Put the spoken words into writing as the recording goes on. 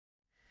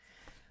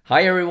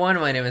Hi everyone,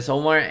 my name is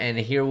Omar and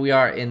here we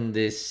are in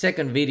the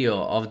second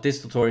video of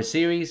this tutorial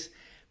series.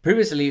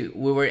 Previously,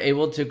 we were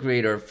able to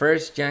create our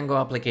first Django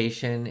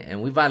application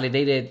and we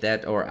validated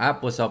that our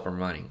app was up and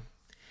running.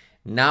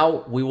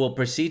 Now we will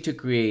proceed to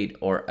create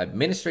our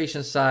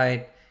administration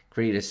side,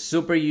 create a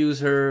super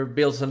user,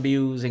 build some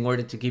views in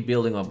order to keep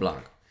building our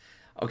blog.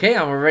 Okay,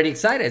 I'm already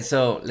excited,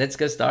 so let's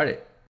get started.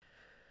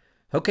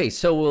 Okay,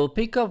 so we'll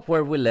pick up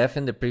where we left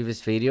in the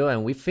previous video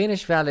and we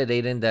finished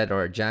validating that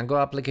our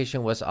Django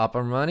application was up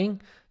and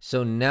running.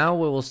 So now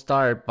we will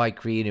start by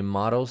creating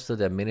models to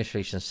the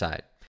administration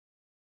side.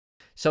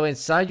 So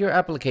inside your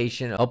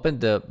application, open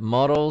the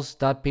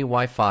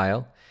models.py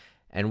file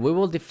and we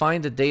will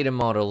define the data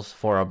models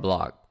for our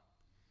blog.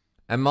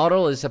 A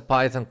model is a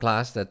Python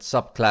class that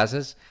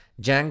subclasses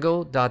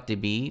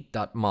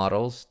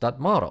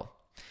django.db.models.model,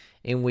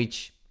 in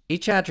which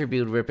each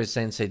attribute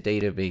represents a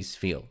database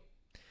field.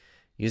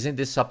 Using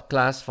this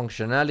subclass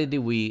functionality,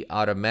 we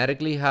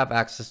automatically have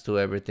access to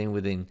everything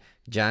within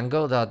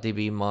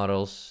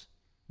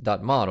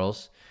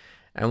django.db.models,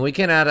 and we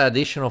can add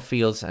additional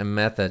fields and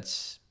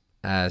methods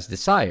as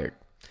desired.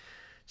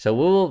 So we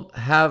will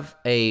have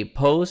a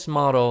post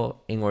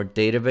model in our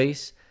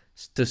database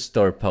to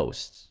store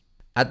posts.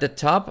 At the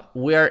top,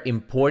 we are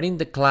importing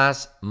the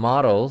class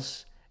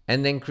models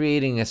and then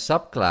creating a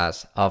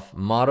subclass of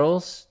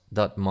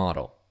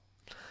models.model.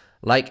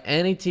 Like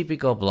any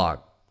typical blog,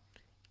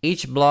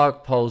 each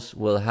blog post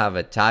will have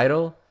a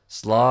title,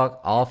 slug,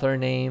 author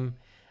name,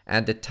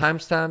 and the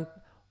timestamp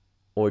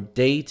or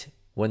date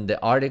when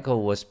the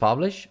article was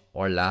published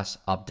or last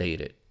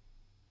updated.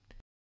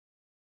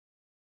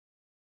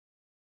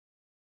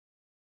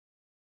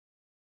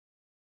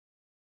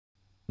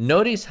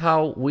 Notice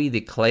how we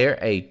declare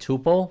a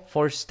tuple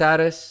for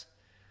status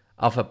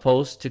of a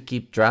post to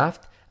keep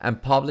draft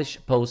and publish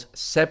posts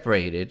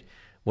separated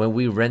when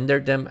we render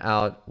them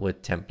out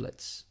with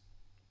templates.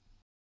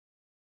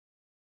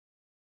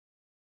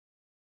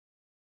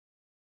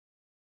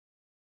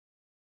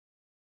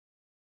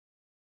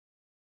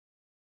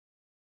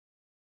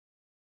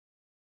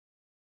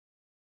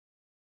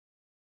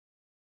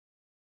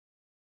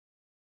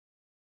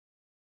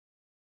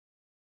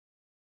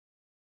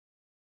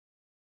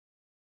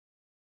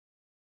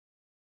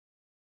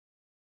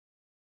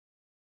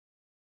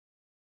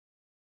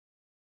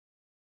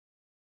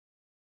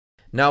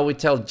 Now we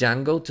tell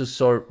Django to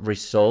sort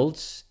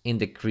results in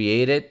the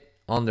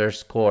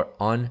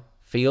created_on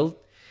field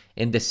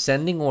in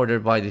descending order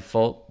by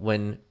default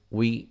when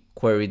we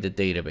query the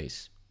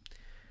database.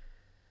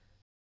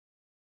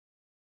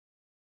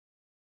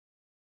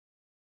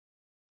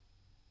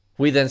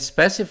 We then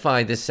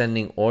specify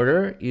descending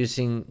order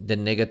using the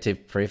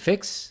negative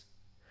prefix.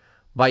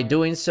 By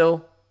doing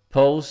so,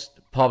 post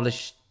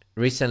published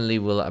recently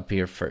will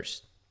appear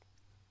first.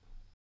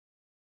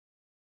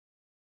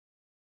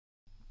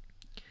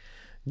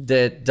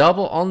 The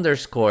double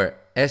underscore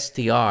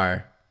str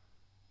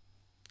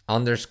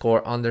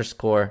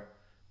underscore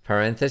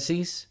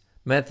parentheses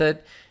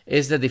method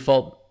is the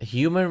default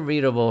human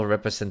readable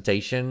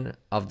representation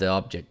of the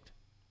object.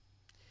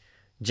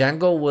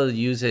 Django will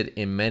use it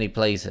in many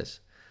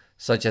places,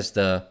 such as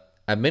the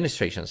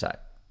administration side.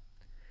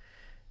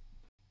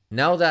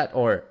 Now that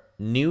our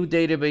new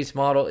database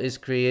model is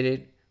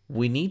created,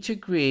 we need to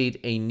create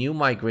a new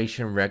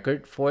migration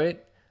record for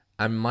it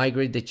and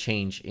migrate the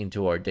change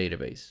into our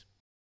database.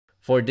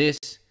 For this,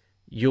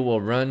 you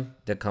will run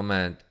the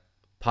command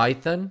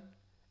python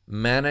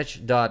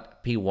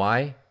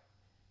manage.py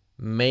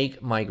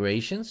make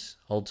migrations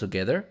all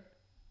together,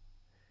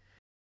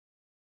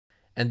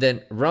 and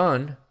then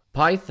run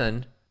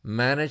python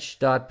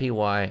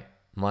manage.py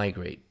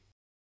migrate.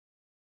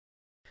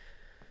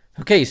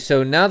 Okay,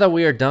 so now that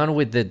we are done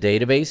with the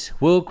database,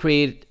 we'll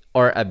create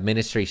our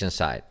administration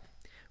side.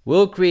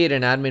 We'll create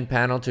an admin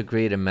panel to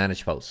create a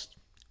manage post.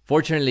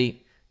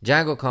 Fortunately,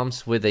 Django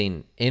comes with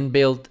an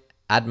inbuilt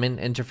admin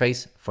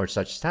interface for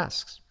such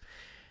tasks.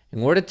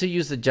 In order to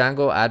use the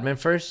Django admin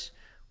first,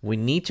 we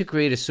need to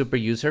create a super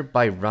user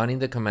by running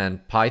the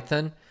command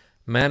python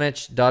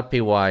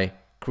manage.py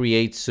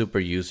create super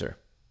user.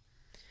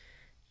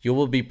 You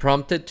will be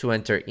prompted to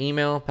enter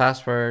email,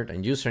 password,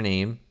 and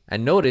username,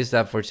 and notice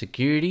that for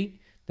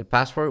security, the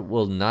password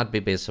will not be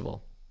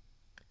visible.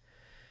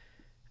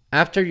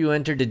 After you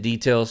enter the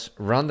details,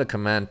 run the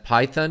command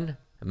python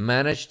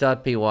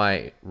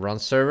manage.py run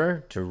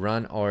server to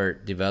run our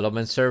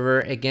development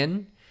server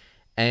again,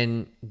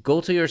 and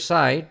go to your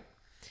site,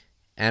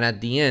 and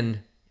at the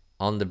end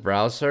on the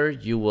browser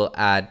you will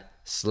add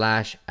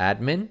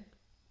 /admin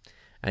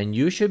and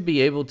you should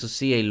be able to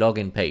see a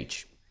login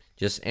page.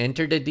 Just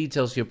enter the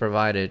details you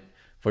provided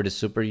for the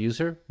super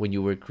user when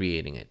you were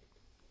creating it.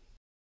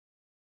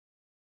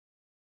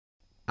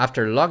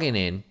 After logging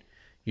in,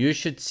 you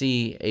should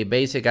see a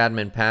basic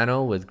admin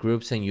panel with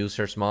groups and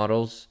users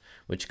models,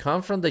 which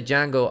come from the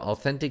Django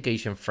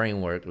authentication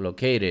framework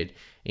located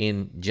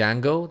in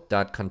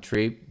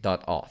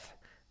django.contrib.auth.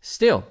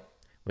 Still,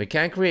 we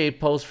can't create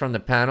posts from the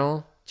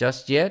panel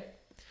just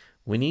yet.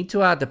 We need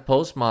to add the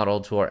post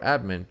model to our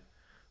admin,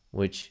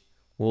 which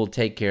We'll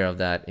take care of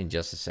that in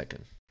just a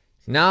second.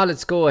 Now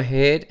let's go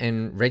ahead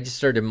and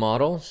register the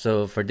model.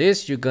 So for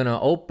this, you're gonna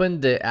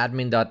open the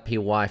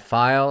admin.py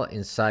file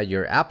inside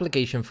your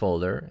application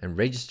folder and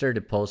register the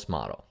post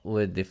model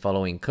with the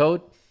following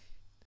code.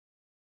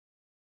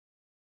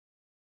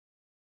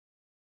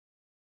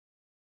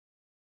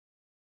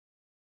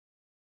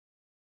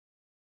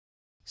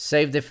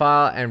 Save the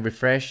file and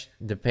refresh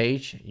the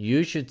page.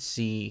 You should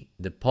see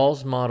the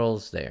post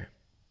models there.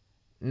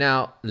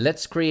 Now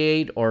let's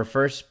create our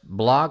first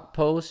blog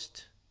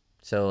post.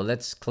 So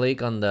let's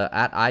click on the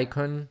add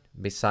icon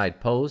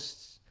beside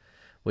posts,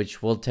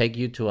 which will take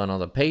you to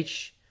another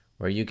page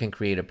where you can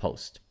create a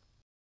post.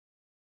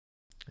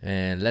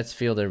 And let's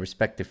fill the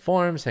respective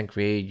forms and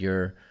create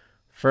your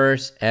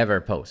first ever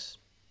post.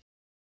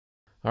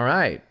 All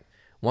right,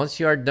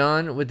 once you are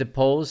done with the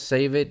post,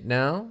 save it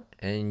now,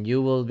 and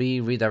you will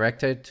be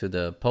redirected to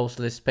the post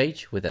list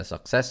page with a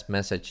success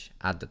message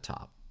at the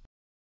top.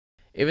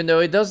 Even though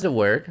it does the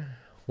work,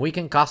 we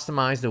can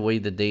customize the way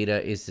the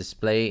data is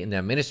displayed in the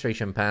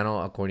administration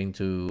panel according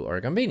to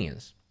our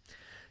convenience.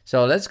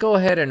 So let's go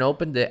ahead and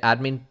open the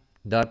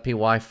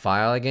admin.py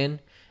file again,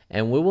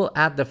 and we will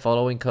add the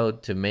following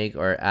code to make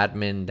our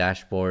admin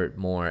dashboard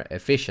more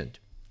efficient.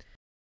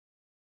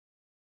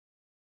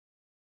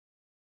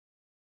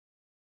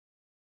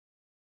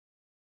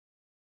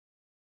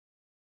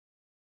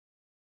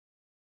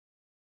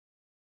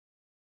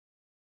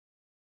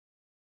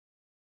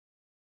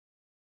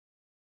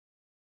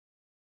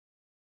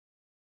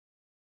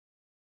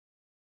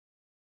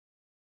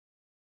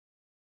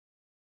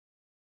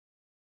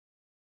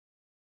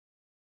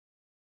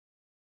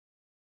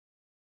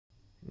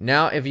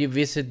 Now, if you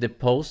visit the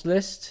post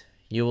list,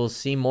 you will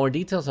see more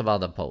details about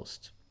the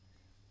post.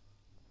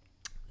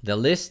 The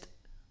list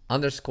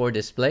underscore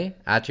display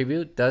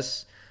attribute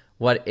does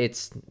what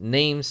its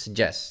name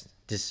suggests: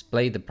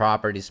 display the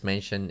properties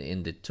mentioned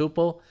in the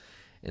tuple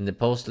in the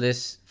post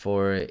list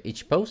for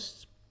each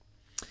post.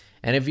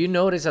 And if you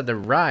notice at the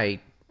right,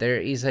 there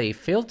is a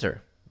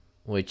filter,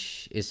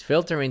 which is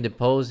filtering the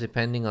posts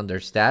depending on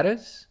their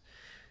status.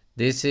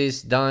 This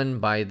is done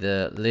by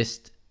the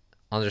list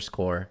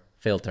underscore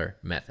filter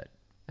method.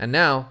 And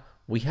now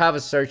we have a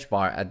search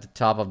bar at the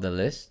top of the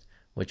list,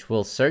 which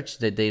will search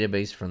the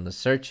database from the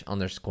search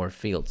underscore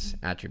fields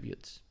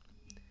attributes.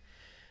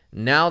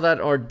 Now that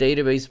our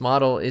database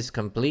model is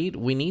complete,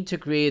 we need to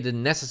create the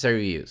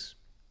necessary views,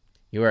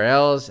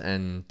 URLs,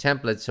 and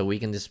templates so we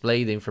can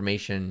display the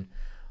information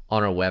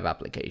on our web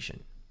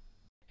application.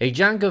 A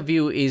Django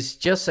view is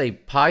just a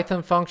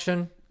Python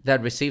function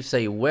that receives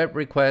a web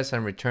request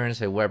and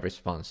returns a web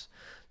response.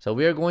 So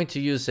we are going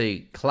to use a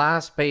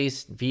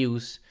class-based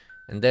views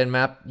and then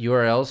map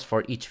URLs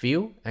for each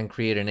view and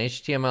create an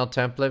HTML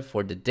template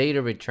for the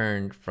data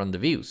returned from the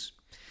views.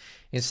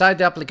 Inside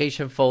the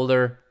application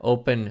folder,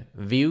 open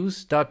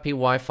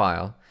views.py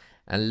file,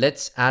 and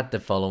let's add the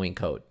following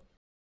code.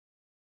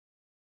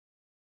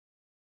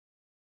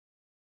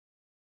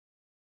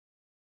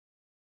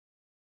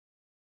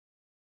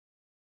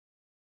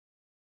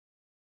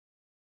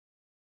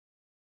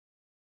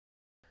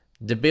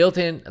 The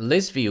built-in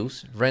list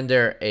views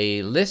render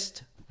a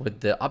list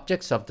with the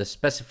objects of the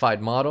specified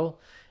model,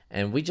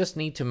 and we just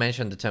need to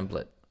mention the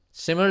template.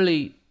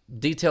 Similarly,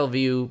 detail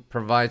view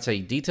provides a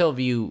detail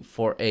view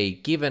for a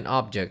given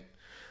object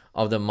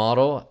of the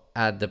model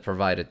at the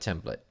provided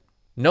template.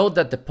 Note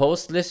that the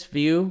post list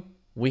view,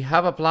 we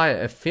have applied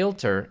a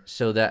filter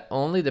so that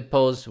only the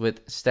posts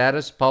with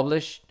status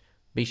published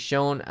be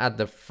shown at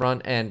the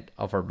front end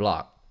of our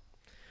blog.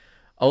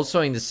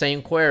 Also, in the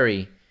same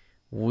query,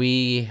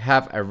 we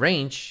have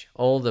arranged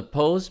all the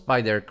posts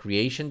by their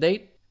creation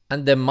date,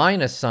 and the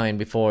minus sign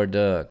before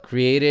the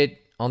created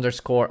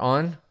underscore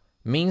on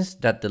means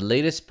that the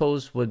latest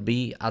post would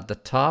be at the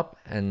top,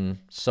 and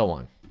so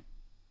on.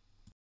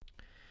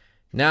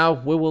 Now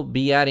we will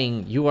be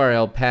adding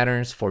URL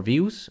patterns for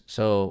views,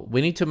 so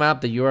we need to map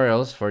the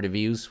URLs for the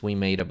views we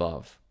made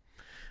above.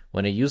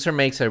 When a user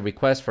makes a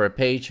request for a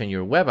page on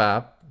your web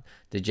app,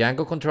 the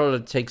Django controller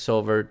takes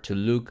over to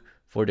look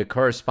for the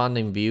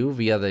corresponding view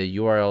via the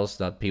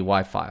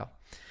urls.py file,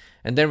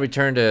 and then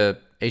return the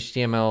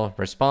HTML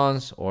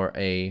response or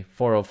a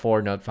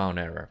 404 not found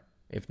error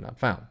if not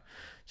found.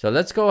 So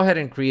let's go ahead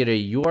and create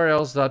a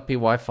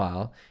urls.py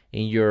file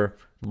in your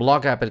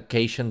blog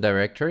application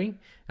directory,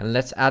 and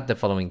let's add the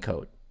following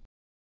code.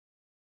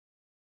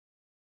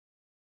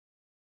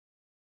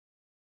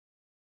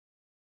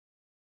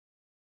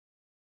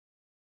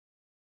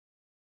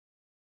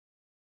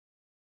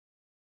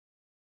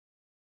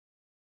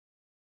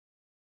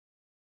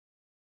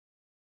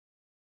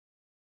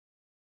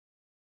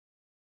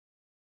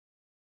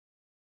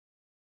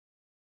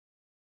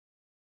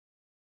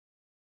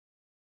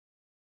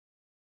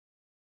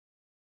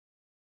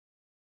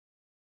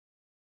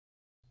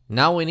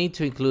 Now we need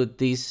to include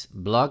these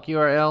blog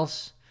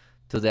URLs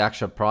to the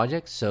actual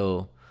project.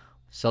 So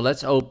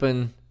let's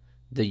open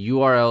the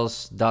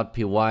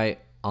urls.py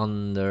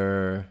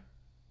under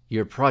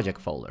your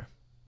project folder.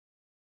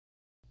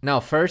 Now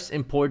first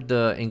import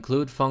the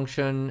include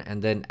function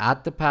and then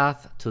add the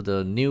path to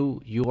the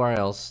new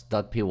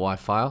urls.py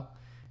file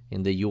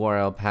in the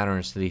URL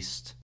patterns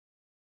list.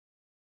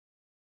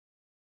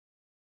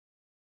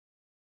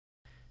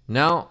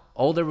 Now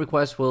all the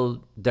requests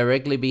will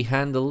directly be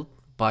handled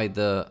by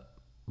the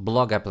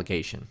blog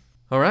application.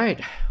 All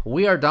right,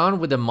 we are done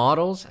with the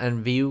models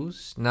and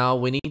views. Now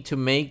we need to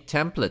make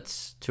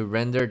templates to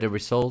render the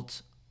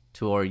results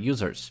to our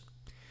users.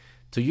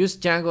 To use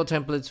Django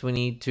templates, we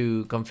need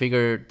to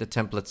configure the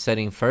template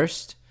setting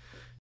first.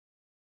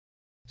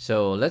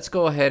 So let's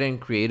go ahead and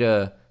create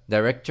a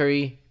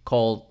directory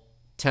called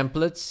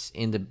templates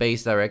in the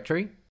base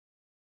directory.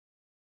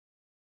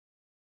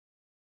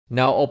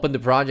 Now open the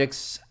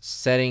project's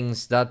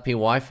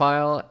settings.py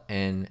file,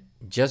 and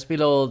just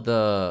below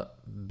the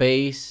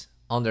base_dir,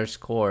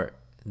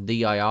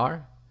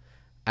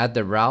 add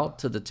the route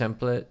to the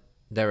template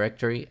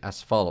directory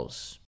as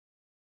follows.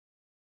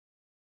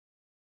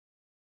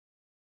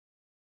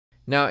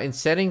 Now in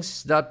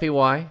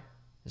settings.py,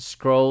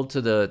 scroll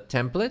to the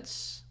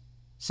templates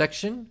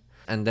section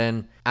and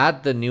then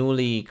add the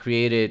newly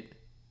created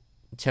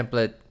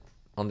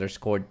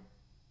template_dirs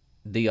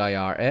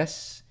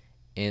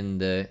in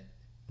the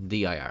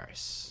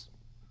dirs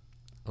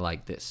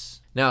like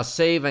this. Now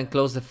save and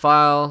close the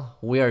file.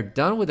 We are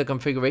done with the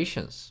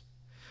configurations.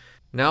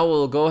 Now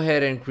we'll go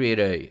ahead and create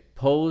a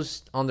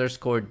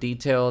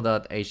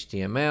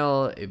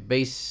post_detail.html, a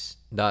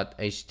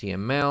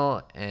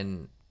base.html,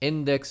 and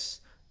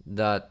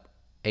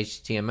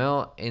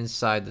index.html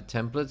inside the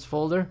templates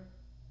folder.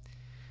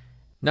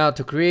 Now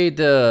to create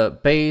the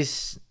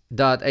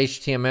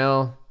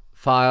base.html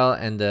file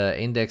and the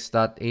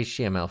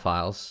index.html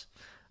files,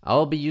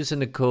 I'll be using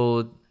the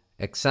code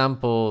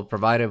example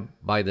provided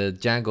by the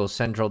Django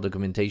Central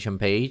documentation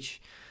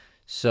page.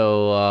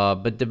 So,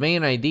 but the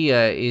main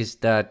idea is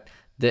that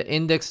the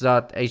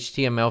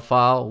index.html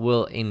file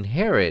will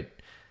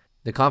inherit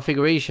the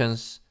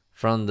configurations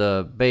from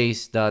the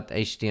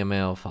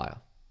base.html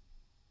file.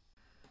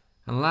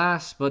 And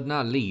last but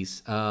not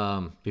least,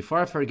 before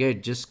I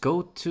forget, just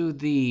go to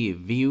the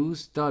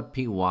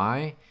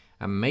views.py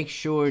and make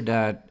sure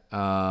that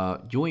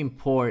you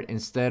import,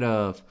 instead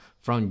of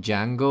from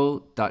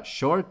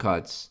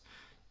Django.shortcuts,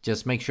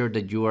 just make sure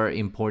that you are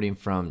importing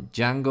from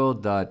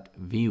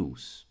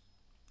Django.views,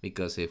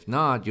 because if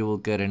not, you will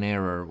get an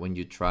error when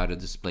you try to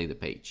display the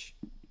page.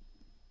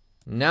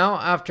 Now,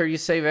 after you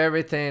save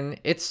everything,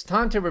 it's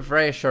time to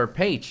refresh our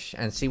page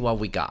and see what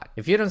we got.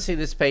 If you don't see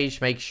this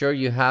page, make sure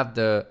you have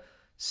the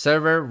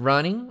server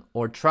running,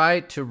 or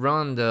try to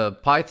run the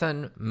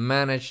python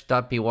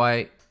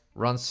manage.py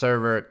run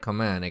server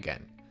command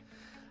again.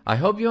 I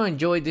hope you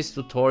enjoyed this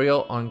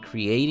tutorial on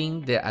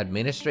creating the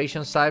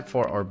administration site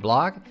for our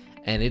blog,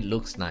 and it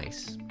looks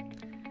nice.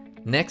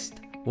 Next,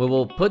 we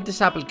will put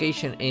this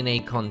application in a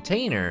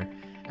container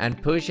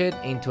and push it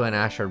into an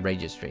Azure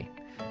registry.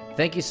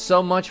 Thank you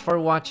so much for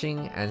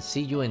watching, and see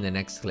you in the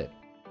next clip.